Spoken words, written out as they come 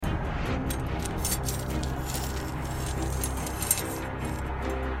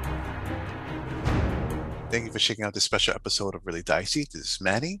Thank you for checking out this special episode of Really Dicey. This is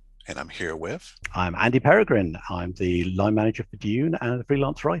Manny, and I'm here with. I'm Andy Peregrine. I'm the line manager for Dune and a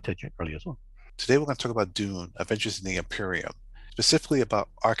freelance writer generally as well. Today we're going to talk about Dune, Adventures in the Imperium, specifically about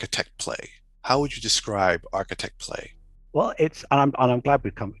architect play. How would you describe architect play? Well, I'm glad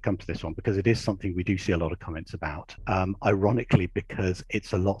we've come to this one because it is something we do see a lot of comments about. Ironically, because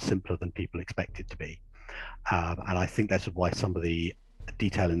it's a lot simpler than people expect it to be, and I think that's why some of the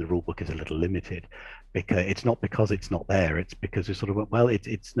detail in the rule book is a little limited. Because it's not there. It's because we sort of went, well,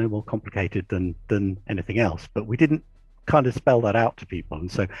 it's no more complicated than anything else. But we didn't kind of spell that out to people.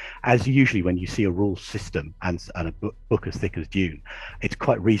 And so, as usually when you see a rule system and a book as thick as Dune, it's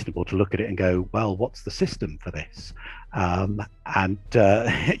quite reasonable to look at it and go, well, what's the system for this? And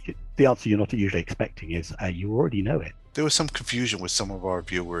the answer you're not usually expecting is you already know it. There was some confusion with some of our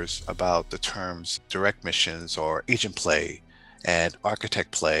viewers about the terms direct missions or agent play and architect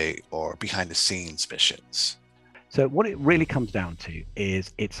play or behind the scenes missions. So what it really comes down to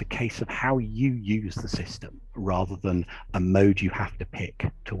is it's a case of how you use the system rather than a mode you have to pick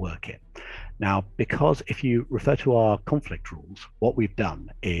to work in. Now, because if you refer to our conflict rules, what we've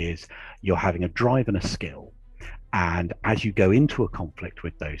done is you're having a drive and a skill. And as you go into a conflict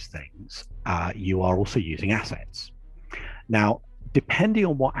with those things, you are also using assets. Now, depending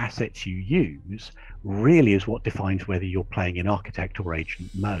on what assets you use, really is what defines whether you're playing in architect or agent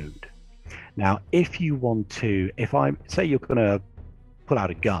mode. Now, if you want to, if I say you're going to pull out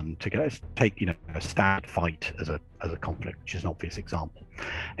a gun to let's take a standard fight as a conflict, which is an obvious example.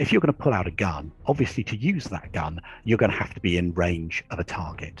 If you're going to pull out a gun, obviously to use that gun, you're going to have to be in range of a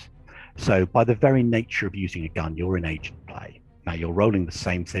target. So by the very nature of using a gun, you're in agent play. Now you're rolling the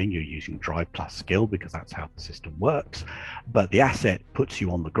same thing, you're using drive plus skill because that's how the system works, but the asset puts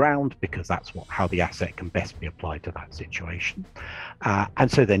you on the ground because that's how the asset can best be applied to that situation. And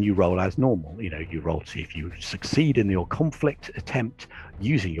so then you roll as normal. You roll to see if you succeed in your conflict attempt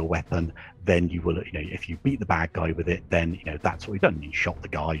using your weapon, then you will, if you beat the bad guy with it, then, that's what you've done. You shot the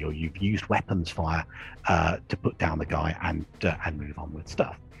guy or you've used weapons fire to put down the guy and move on with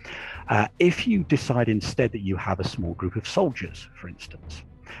stuff. If you decide instead that you have a small group of soldiers, for instance,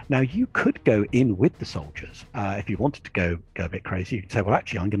 now you could go in with the soldiers. If you wanted to go a bit crazy, you could say, well,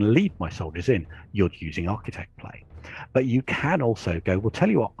 actually, I'm going to lead my soldiers in. You're using architect play. But you can also go, well, tell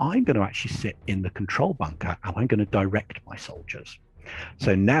you what, I'm going to actually sit in the control bunker and I'm going to direct my soldiers.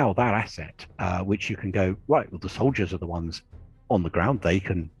 So now that asset, which you can go, right, well, the soldiers are the ones on the ground. They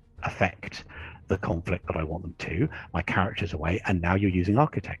can affect the conflict that I want them to, my character's away, and now you're using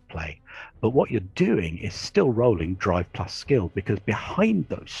architect play. But what you're doing is still rolling drive plus skill because behind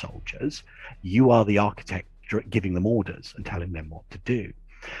those soldiers, you are the architect giving them orders and telling them what to do.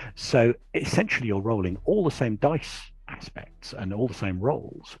 So essentially you're rolling all the same dice aspects and all the same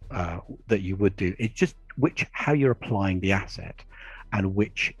rolls that you would do. It's just how you're applying the asset and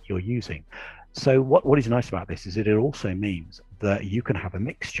which you're using. So what is nice about this is that it also means that you can have a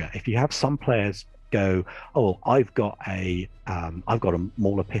mixture. If you have some players go, oh, I've got a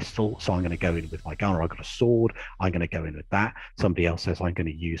Mauler pistol, so I'm going to go in with my gun, or I've got a sword, I'm going to go in with that. Somebody else says I'm going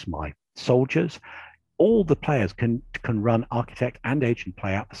to use my soldiers. All the players can run architect and agent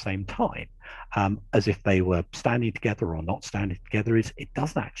play at the same time, as if they were standing together or not standing together. It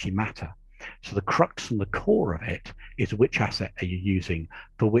doesn't actually matter. So the crux and the core of it is which asset are you using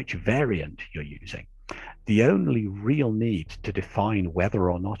for which variant you're using. The only real need to define whether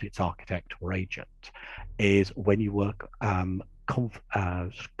or not it's architect or agent is when you work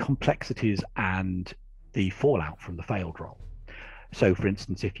complexities and the fallout from the failed roll. So for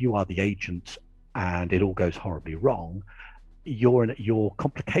instance, if you are the agent and it all goes horribly wrong, your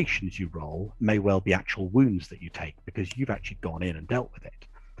complications you roll may well be actual wounds that you take because you've actually gone in and dealt with it.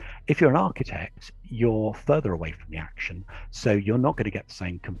 If you're an architect, you're further away from the action, so you're not going to get the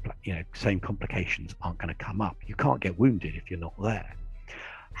same complications aren't going to come up. You can't get wounded if you're not there.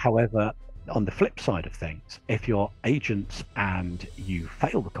 However, on the flip side of things, if you're agents and you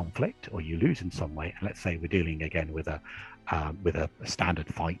fail the conflict or you lose in some way, and let's say we're dealing again with a standard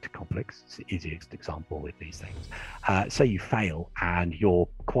fight conflict, it's the easiest example with these things. Say you fail and your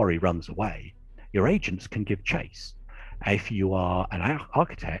quarry runs away, your agents can give chase. If you are an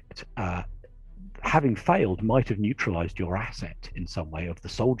architect, having failed might have neutralized your asset in some way of the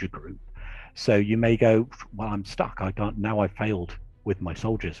soldier group. So you may go, well, I'm stuck. I can't, now I've failed with my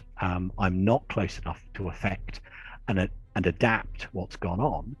soldiers. I'm not close enough to affect and adapt what's gone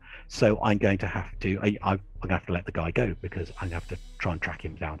on. So I'm going to have to let the guy go because I'm going to have to try and track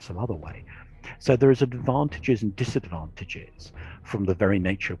him down some other way. So there is advantages and disadvantages from the very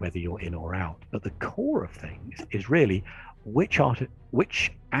nature of whether you're in or out. But the core of things is really which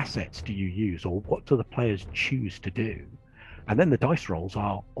assets do you use, or what do the players choose to do? And then the dice rolls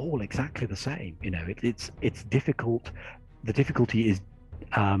are all exactly the same. It's difficult. The difficulty is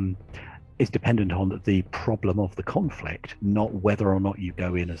dependent on the problem of the conflict, not whether or not you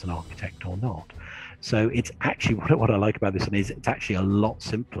go in as an architect or not. So it's actually what I like about this one is it's actually a lot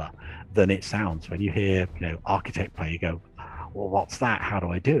simpler than it sounds. When you hear architect play, you go, well, what's that? How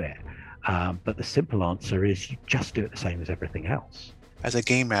do I do it? But the simple answer is you just do it the same as everything else. As a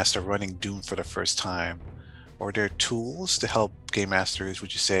game master running Dune for the first time, are there tools to help game masters,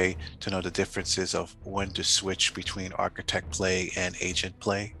 would you say, to know the differences of when to switch between architect play and agent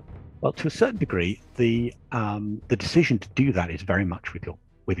play? Well, to a certain degree, the decision to do that is very much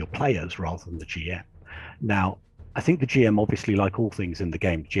with your players rather than the GM. Now, I think the GM, obviously, like all things in the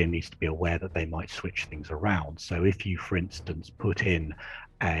game, the GM needs to be aware that they might switch things around. So if you, for instance, put in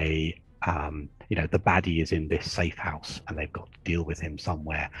the baddie is in this safe house and they've got to deal with him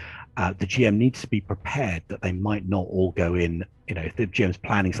somewhere, the GM needs to be prepared that they might not all go in. If the GM's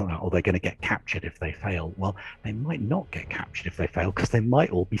planning something like, they're going to get captured if they fail. Well, they might not get captured if they fail because they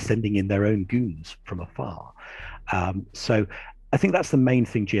might all be sending in their own goons from afar. So I think that's the main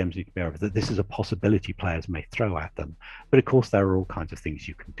thing GMs need to be aware of, that this is a possibility players may throw at them. But of course, there are all kinds of things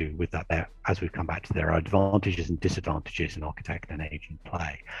you can do with that. As we've come back to, there are advantages and disadvantages in architect and agent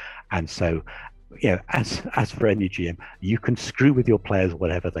play. And so, as for any GM, you can screw with your players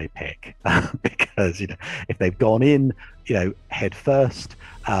whatever they pick, because if they've gone in, head first,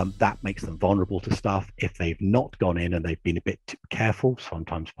 that makes them vulnerable to stuff. If they've not gone in and they've been a bit too careful,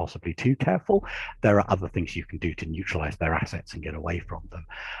 sometimes possibly too careful, there are other things you can do to neutralize their assets and get away from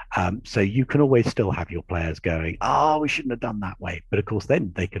them. So you can always still have your players going, we shouldn't have done that way. But of course,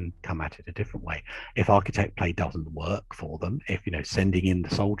 then they can come at it a different way. If architect play doesn't work for them, if sending in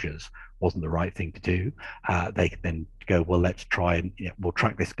the soldiers wasn't the right thing to do, they can then go, well, let's try and we'll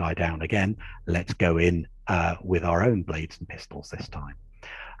track this guy down again. Let's go in with our own blades and pistols this time.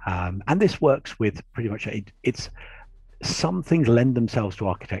 And this works with pretty much it's some things lend themselves to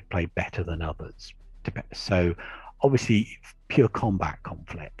architect play better than others. So obviously pure combat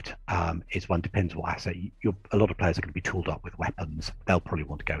conflict is one, depends what asset. A lot of players are going to be tooled up with weapons. They'll probably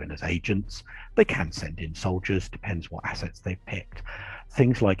want to go in as agents. They can send in soldiers, depends what assets they've picked.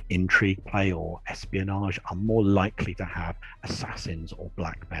 Things like intrigue play or espionage are more likely to have assassins or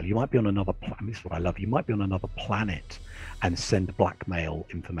blackmail. You might be on another planet. This is what I love. You might be on another planet and send blackmail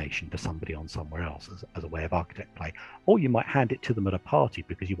information to somebody on somewhere else as a way of architect play. Or you might hand it to them at a party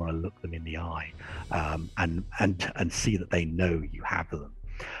because you want to look them in the eye and see that they know you have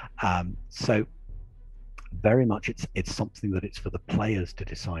them. So very much it's something that it's for the players to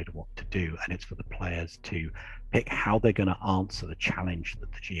decide what to do, and it's for the players to pick how they're going to answer the challenge that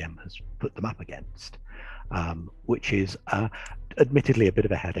the GM has put them up against, which is admittedly a bit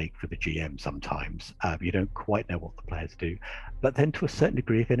of a headache for the GM sometimes. You don't quite know what the players do, but then to a certain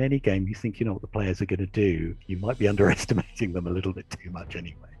degree, if in any game you think you know what the players are going to do, you might be underestimating them a little bit too much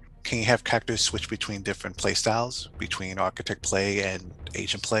anyway. Can you have characters switch between different play styles, between architect play and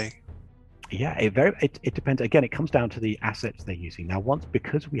agent play? Yeah, it depends. Again, it comes down to the assets they're using. Now,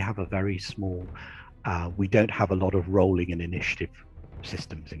 because we have a very small, we don't have a lot of rolling and initiative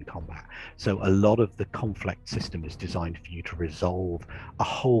systems in combat. So a lot of the conflict system is designed for you to resolve a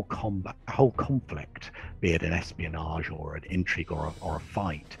whole conflict, be it an espionage or an intrigue or a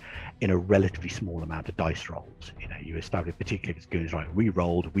fight, in a relatively small amount of dice rolls. You establish, particularly if it's goons, right? We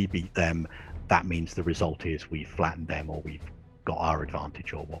rolled, we beat them. That means the result is we flattened them, or we've got our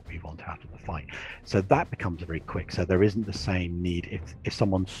advantage, or what we want out of the fight. So that becomes very quick. So there isn't the same need if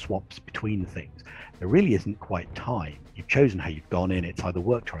someone swaps between things. There really isn't quite time. You've chosen how you've gone in. It's either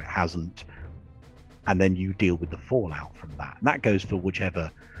worked or it hasn't, and then you deal with the fallout from that. And that goes for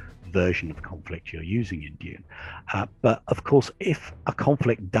whichever version of conflict you're using in Dune. But of course, if a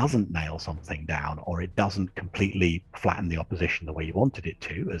conflict doesn't nail something down, or it doesn't completely flatten the opposition the way you wanted it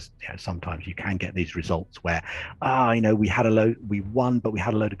to, as sometimes you can get these results where we won, but we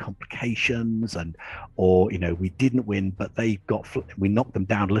had a load of complications, or we didn't win, but we knocked them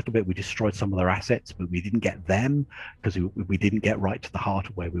down a little bit, we destroyed some of their assets, but we didn't get them because we didn't get right to the heart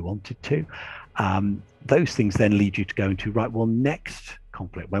of where we wanted to. Those things then lead you to go into, right, well, next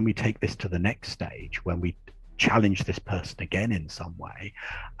conflict, when we take this to the next stage, when we challenge this person again in some way,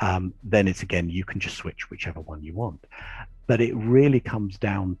 then it's again, you can just switch whichever one you want. But it really comes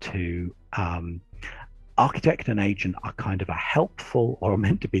down to architect and agent are kind of a helpful, or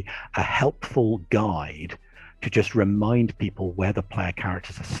meant to be a helpful guide to just remind people where the player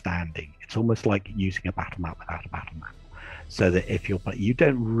characters are standing. It's almost like using a battle map without a battle map. So that if you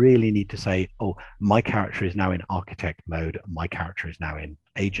don't really need to say, oh, my character is now in architect mode, my character is now in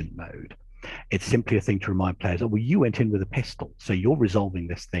agent mode. It's simply a thing to remind players, oh, well, you went in with a pistol, so you're resolving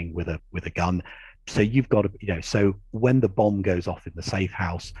this thing with a gun. So you've got to, so when the bomb goes off in the safe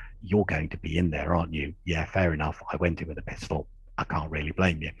house, you're going to be in there, aren't you? Yeah, fair enough. I went in with a pistol. I can't really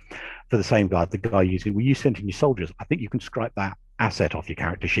blame you. For the same guy, the guy using, well, you sent in your soldiers. I think you can scrape that asset off your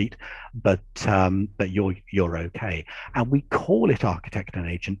character sheet, but you're okay. And we call it architect and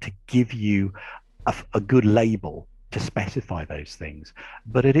agent to give you a good label to specify those things.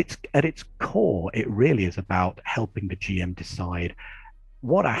 But at its core, it really is about helping the GM decide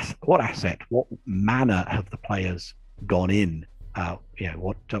what asset, what manner have the players gone in,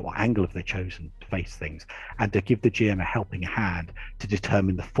 what angle have they chosen to face things, and to give the GM a helping hand to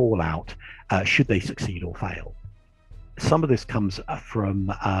determine the fallout should they succeed or fail. Some of this comes from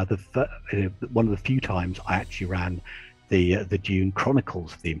one of the few times I actually ran the Dune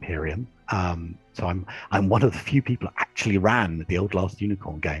Chronicles of the Imperium. So I'm one of the few people who actually ran the Old Last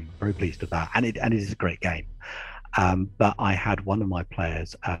Unicorn game. I'm very pleased with that, and it is a great game. But I had one of my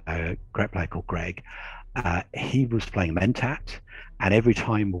players, a great player called Greg. He was playing Mentat, and every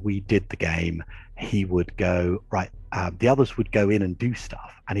time we did the game, he would go, right, the others would go in and do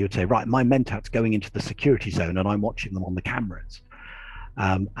stuff, and he would say, right, my Mentat's going into the security zone, and I'm watching them on the cameras.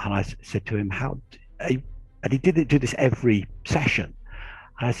 And I said to him, and he did do this every session.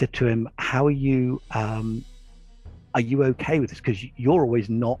 And I said to him, how are you okay with this? Because you're always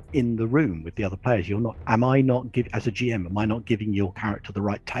not in the room with the other players. As a GM, am I not giving your character the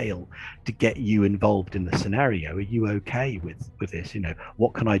right tale to get you involved in the scenario? Are you okay with this?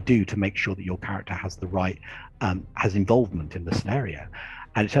 What can I do to make sure that your character has the right, has involvement in the scenario?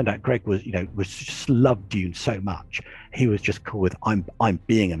 And it turned out Greg was just loved Dune so much. He was just cool with, I'm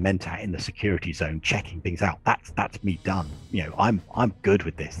being a Mentat in the security zone, checking things out. That's me done. I'm good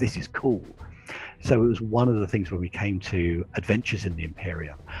with this. This is cool. So it was one of the things when we came to Adventures in the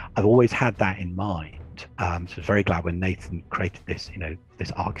Imperium. I've always had that in mind. So I was very glad when Nathan created this,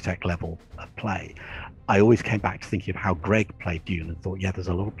 this architect level of play. I always came back to thinking of how Greg played Dune and thought, yeah, there's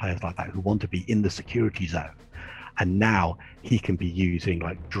a lot of players like that who want to be in the security zone. And now he can be using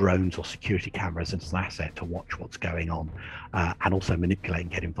like drones or security cameras as an asset to watch what's going on, and also manipulate and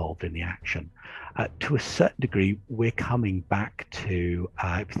get involved in the action. To a certain degree, we're coming back to,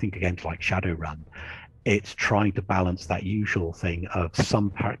 if you think of games like Shadowrun, it's trying to balance that usual thing of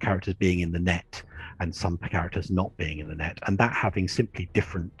some characters being in the net and some characters not being in the net, and that having simply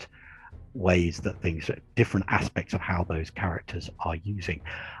different ways that different aspects of how those characters are using.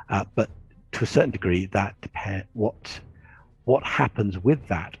 But to a certain degree, that depends what happens with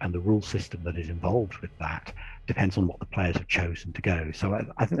that, and the rule system that is involved with that depends on what the players have chosen to go. So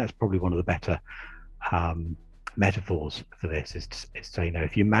I think that's probably one of the better metaphors for this is to say,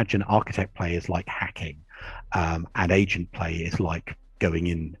 if you imagine architect play is like hacking, and agent play is like going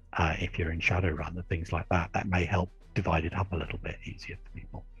in, if you're in Shadowrun and things like that, that may help divide it up a little bit easier for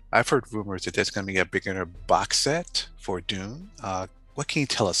people. I've heard rumors that there's going to be a bigger box set for Dune. What can you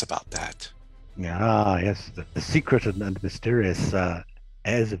tell us about that? Yes, the secret and mysterious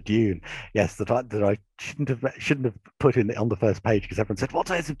Heirs of Dune. Yes, that I shouldn't have put in on the first page because everyone said, "What's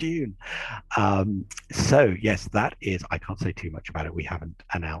Heirs of Dune?" So yes, that is. I can't say too much about it. We haven't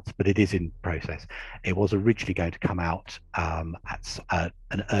announced, but it is in process. It was originally going to come out at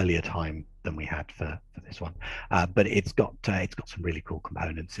an earlier time than we had for this one, but it's got some really cool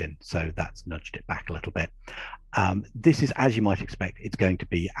components in, so that's nudged it back a little bit. This is, as you might expect, it's going to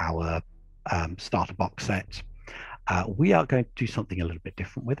be our starter box set. We are going to do something a little bit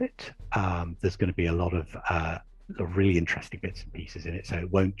different with it. There's going to be a lot of really interesting bits and pieces in it, so it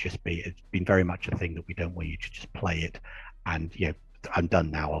won't just be, it's been very much a thing that we don't want you to just play it and I'm done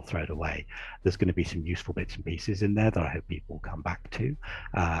now, I'll throw it away. There's going to be some useful bits and pieces in there that I hope people will come back to,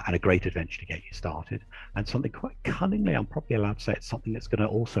 and a great adventure to get you started, and something quite cunningly, I'm probably allowed to say, it's something that's going to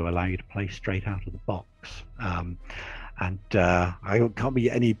also allow you to play straight out of the box. I can't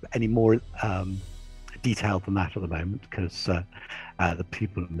be any more detailed than that at the moment, because the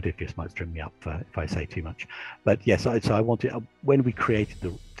people at Modifius might string me up if I say too much. But yes, so I wanted, when we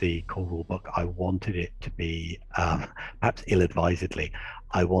created the core rule book, I wanted it to be perhaps ill-advisedly.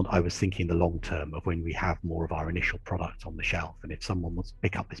 I was thinking the long term of when we have more of our initial products on the shelf, and if someone wants to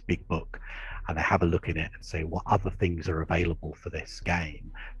pick up this big book and they have a look in it and say, what other things are available for this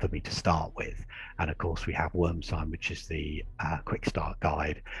game for me to start with? And of course we have Wormsign, which is the quick start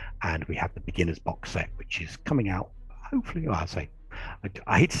guide, and we have the beginner's box set, which is coming out hopefully, I'll say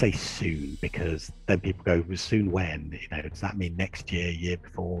I hate to say soon, because then people go, well, soon when? You know, does that mean next year, year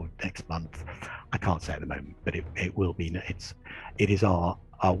before, next month? I can't say at the moment, but it will be. It is our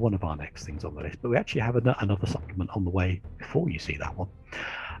one of our next things on the list. But we actually have another supplement on the way before you see that one,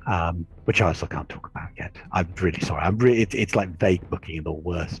 which I also can't talk about yet. I'm really sorry. It's like vague booking in the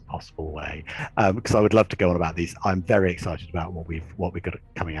worst possible way, because I would love to go on about these. I'm very excited about what we've got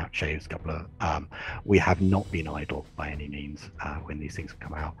coming out. Shay's couple of. We have not been idle by any means when these things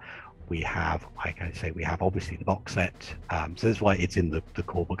come out. We have, like I say, we have obviously the box set. So that's why it's in the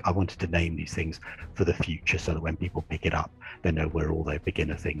core book. I wanted to name these things for the future, so that when people pick it up, they know where all their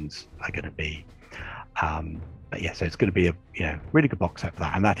beginner things are going to be. But yeah, so it's going to be a really good box set for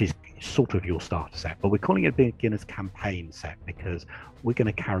that, and that is sort of your starter set. But we're calling it a beginner's campaign set because we're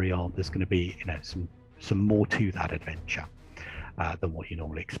going to carry on. There's going to be some more to that adventure than what you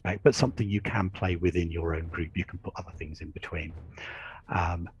normally expect, but something you can play within your own group. You can put other things in between,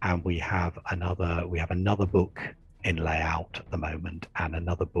 and we have another book in layout at the moment, and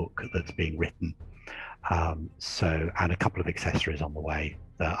another book that's being written. And a couple of accessories on the way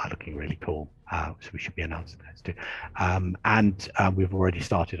that are looking really cool. So we should be announcing those too. And we've already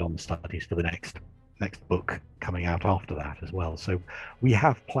started on the studies for the next book coming out after that as well. So we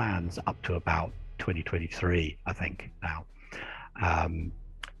have plans up to about 2023, I think now.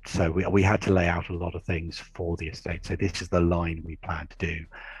 So we had to lay out a lot of things for the estate. So this is the line we plan to do.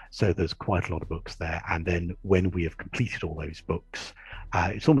 So there's quite a lot of books there. And then when we have completed all those books,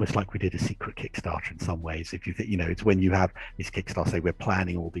 it's almost like we did a secret Kickstarter in some ways. If you think, it's when you have this Kickstarter, say we're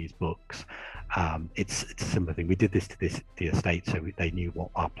planning all these books. It's a similar thing. We did this to the estate, so they knew what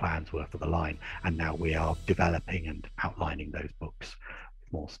our plans were for the line. And now we are developing and outlining those books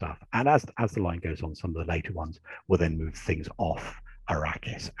with more stuff. And as the line goes on, some of the later ones will then move things off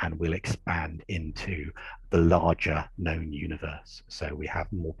Arrakis, and we'll expand into the larger known universe. So we have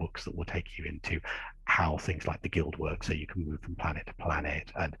more books that will take you into how things like the guild work, so you can move from planet to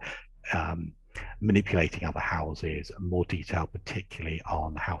planet, and manipulating other houses, more detail particularly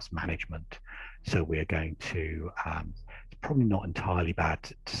on house management. So we're going to it's probably not entirely bad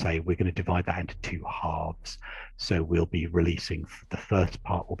to say we're going to divide that into two halves. So we'll be releasing, the first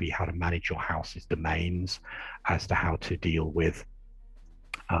part will be how to manage your house's domains, as to how to deal with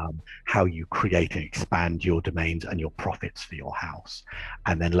how you create and expand your domains and your profits for your house.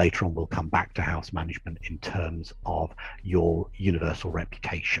 And then later on, we'll come back to house management in terms of your universal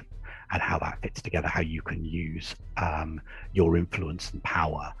reputation and how that fits together, how you can use your influence and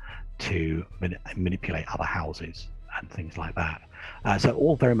power to manipulate other houses and things like that. So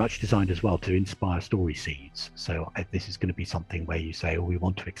all very much designed as well to inspire story seeds. So this is going to be something where you say, oh, we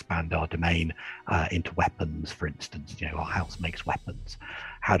want to expand our domain into weapons, for instance. Our house makes weapons.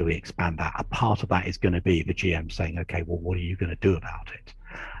 How do we expand that? A part of that is going to be the GM saying, okay, well, what are you going to do about it?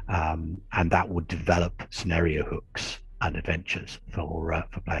 And that would develop scenario hooks and adventures for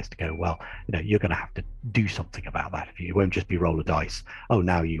players to go, well, you're going to have to do something about that. It won't just be roll a dice. Oh,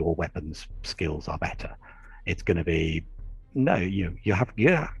 now your weapons skills are better. It's going to be, no, you're going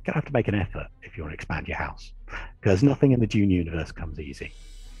to have to make an effort if you want to expand your house, because nothing in the Dune universe comes easy.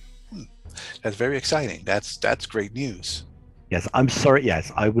 That's very exciting. That's great news. Yes, I'm sorry.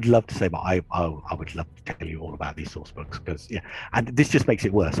 Yes, I would love to say, but I would love to tell you all about these source books, because and this just makes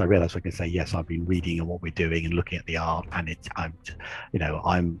it worse. I realize I can say, yes, I've been reading and what we're doing and looking at the art, and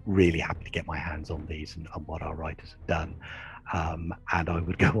I'm really happy to get my hands on these and what our writers have done. And I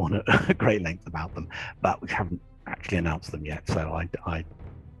would go on at great length about them, but we haven't actually announced them yet. So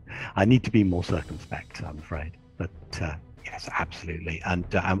I need to be more circumspect, I'm afraid. But yes, absolutely. And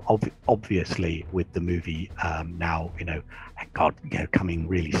obviously with the movie now, thank God, coming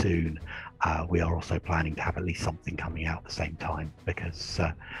really soon, we are also planning to have at least something coming out at the same time, because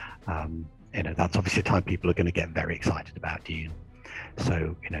that's obviously a time people are going to get very excited about Dune.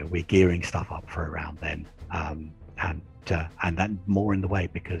 So we're gearing stuff up for around then, and then more in the way,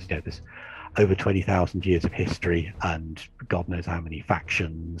 because there's over 20,000 years of history, and God knows how many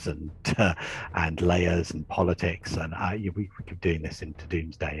factions and layers and politics, and we keep doing this into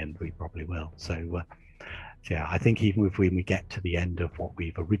Doomsday, and we probably will. So I think even if when we get to the end of what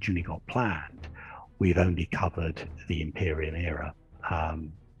we've originally got planned, we've only covered the Imperial era.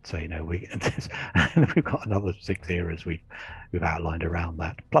 So we've got another 6 eras we've outlined around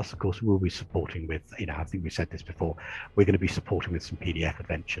that. Plus, of course, we'll be supporting with, I think we said this before, we're going to be supporting with some PDF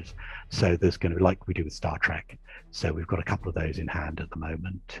adventures. So there's going to be, like we do with Star Trek. So we've got a couple of those in hand at the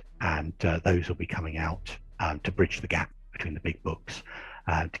moment, and those will be coming out to bridge the gap between the big books,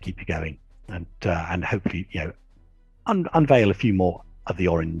 to keep you going, and hopefully unveil a few more of the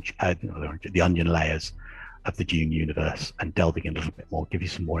onion layers of the Dune universe and delving in a little bit more, give you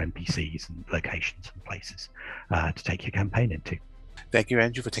some more NPCs and locations and places to take your campaign into. Thank you,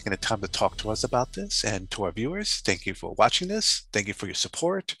 Andrew, for taking the time to talk to us about this. And to our viewers, thank you for watching this. Thank you for your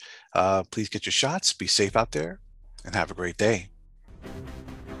support. Please get your shots, be safe out there, and have a great day.